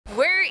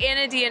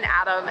Kennedy and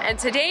Adam, and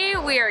today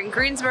we are in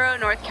Greensboro,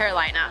 North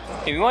Carolina.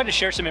 And we wanted to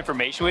share some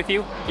information with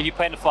you if you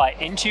plan to fly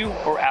into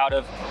or out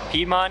of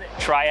Piedmont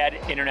Triad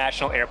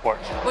International Airport,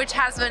 which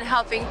has been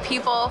helping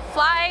people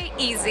fly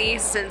easy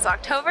since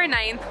October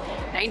 9th,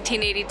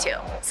 1982.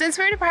 Since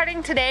we're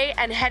departing today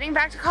and heading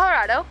back to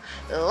Colorado,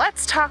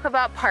 let's talk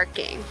about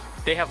parking.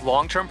 They have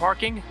long-term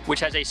parking,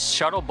 which has a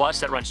shuttle bus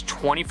that runs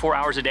 24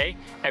 hours a day,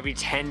 every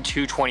 10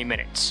 to 20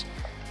 minutes.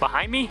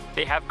 Behind me,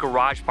 they have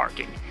garage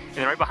parking. And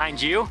then right behind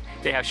you,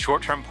 they have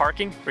short-term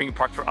parking, where you can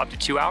park for up to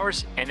 2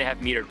 hours, and they have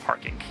metered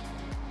parking.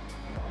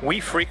 We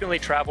frequently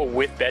travel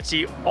with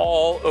Betsy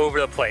all over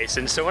the place,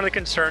 and so one of the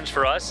concerns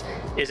for us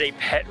is a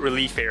pet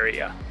relief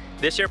area.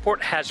 This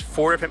airport has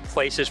 4 different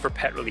places for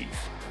pet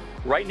relief.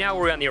 Right now,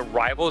 we're on the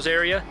arrivals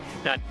area,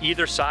 and on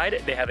either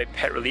side, they have a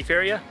pet relief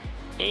area,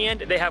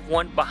 and they have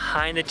one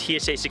behind the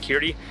TSA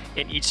security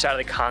in each side of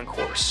the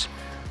concourse.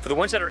 For the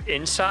ones that are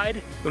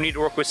inside, we'll need to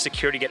work with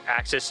security to get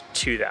access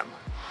to them.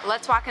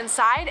 Let's walk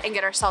inside and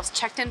get ourselves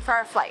checked in for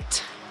our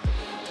flight.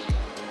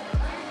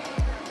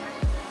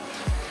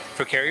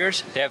 For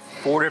carriers, they have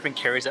 4 different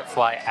carriers that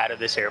fly out of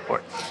this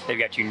airport. They've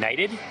got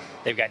United,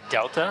 they've got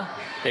Delta,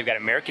 they've got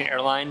American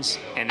Airlines,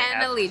 and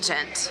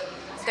Allegiant.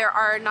 There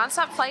are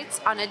nonstop flights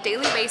on a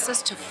daily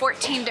basis to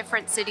 14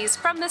 different cities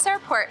from this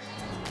airport.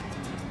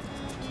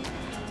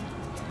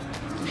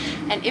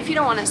 And if you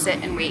don't want to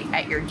sit and wait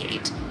at your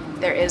gate,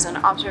 there is an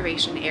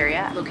observation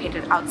area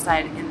located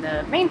outside in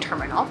the main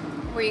terminal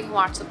where you can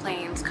watch the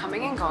planes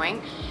coming and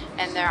going.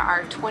 And there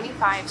are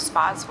 25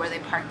 spots where they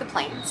park the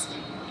planes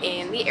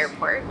in the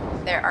airport.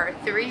 There are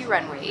 3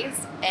 runways,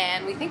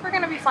 and we think we're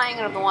going to be flying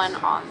out of the one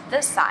on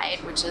this side,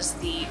 which is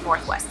the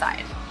northwest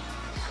side.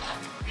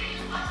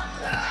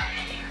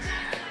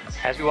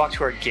 As we walk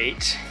to our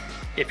gate,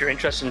 if you're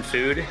interested in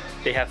food,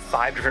 they have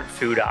 5 different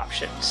food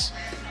options.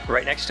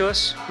 Right next to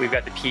us, we've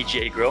got the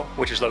PGA Grill,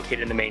 which is located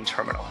in the main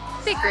terminal.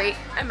 The Great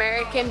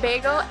American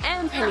Bagel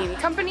and Panini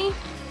Company,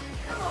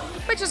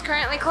 which is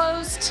currently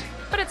closed,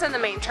 but it's in the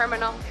main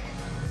terminal.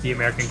 The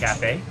American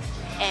Cafe.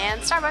 And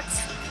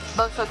Starbucks,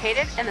 both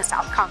located in the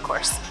South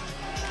Concourse.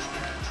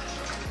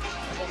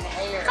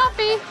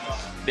 Coffee.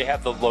 They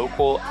have the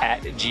Local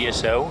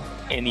GSO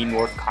in the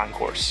North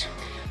Concourse.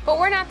 But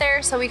we're not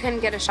there, so we couldn't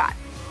get a shot.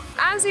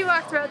 As you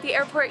walk throughout the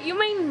airport, you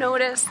may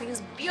notice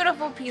these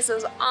beautiful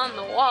pieces on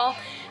the wall.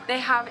 They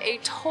have a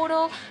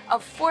total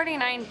of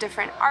 49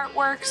 different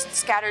artworks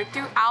scattered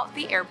throughout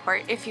the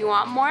airport. If you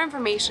want more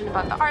information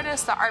about the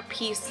artist, the art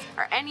piece,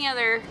 or any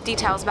other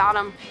details about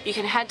them, you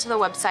can head to the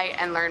website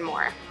and learn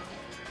more.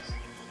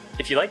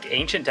 If you like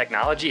ancient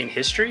technology and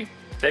history,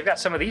 they've got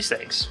some of these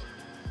things.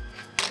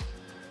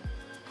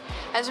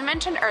 As we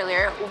mentioned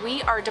earlier,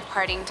 we are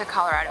departing to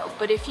Colorado,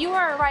 but if you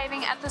are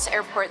arriving at this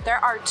airport, there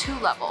are 2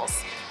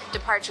 levels.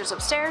 Departures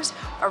upstairs,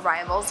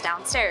 arrivals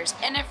downstairs.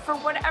 And if for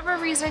whatever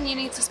reason you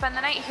need to spend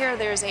the night here,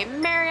 there's a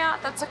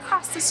Marriott that's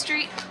across the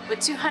street with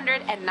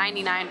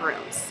 299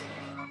 rooms.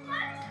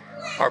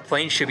 Our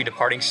plane should be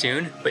departing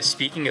soon, but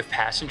speaking of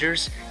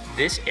passengers,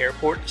 this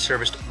airport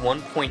serviced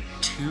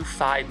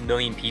 1.25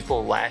 million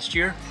people last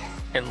year,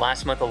 and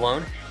last month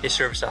alone, it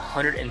serviced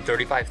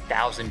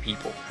 135,000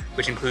 people,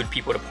 which include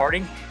people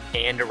departing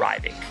and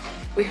arriving.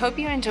 We hope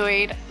you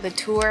enjoyed the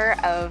tour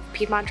of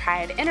Piedmont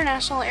Triad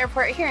International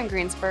Airport here in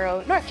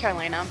Greensboro, North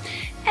Carolina.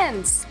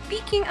 And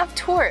speaking of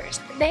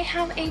tours, they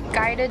have a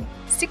guided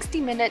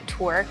 60-minute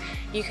tour.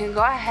 You can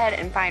go ahead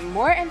and find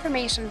more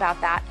information about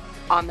that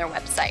on their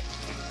website.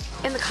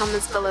 In the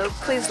comments below,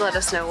 please let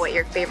us know what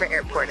your favorite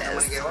airport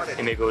is.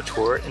 And maybe go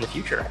tour in the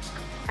future.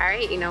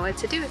 Alright, you know what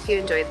to do. If you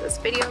enjoyed this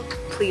video,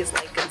 please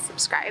like and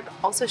subscribe.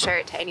 Also share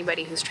it to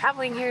anybody who's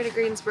traveling here to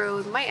Greensboro.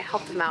 It might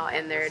help them out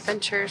in their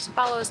adventures.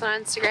 Follow us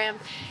on Instagram,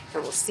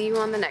 and we'll see you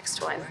on the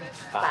next one.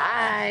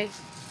 Bye.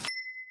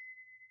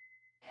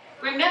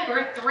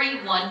 Remember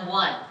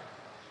 311.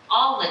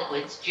 All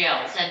liquids,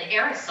 gels, and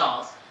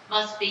aerosols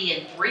must be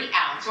in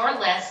 3-ounce or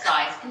less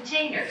size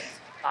containers.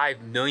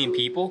 5 million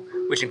people,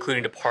 which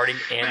including departing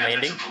and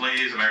landing.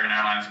 Please, American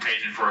Airlines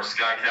paging for a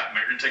SkyCap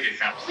major ticket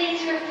count.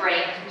 Please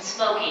refrain from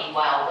smoking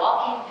while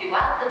walking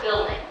throughout the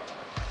building.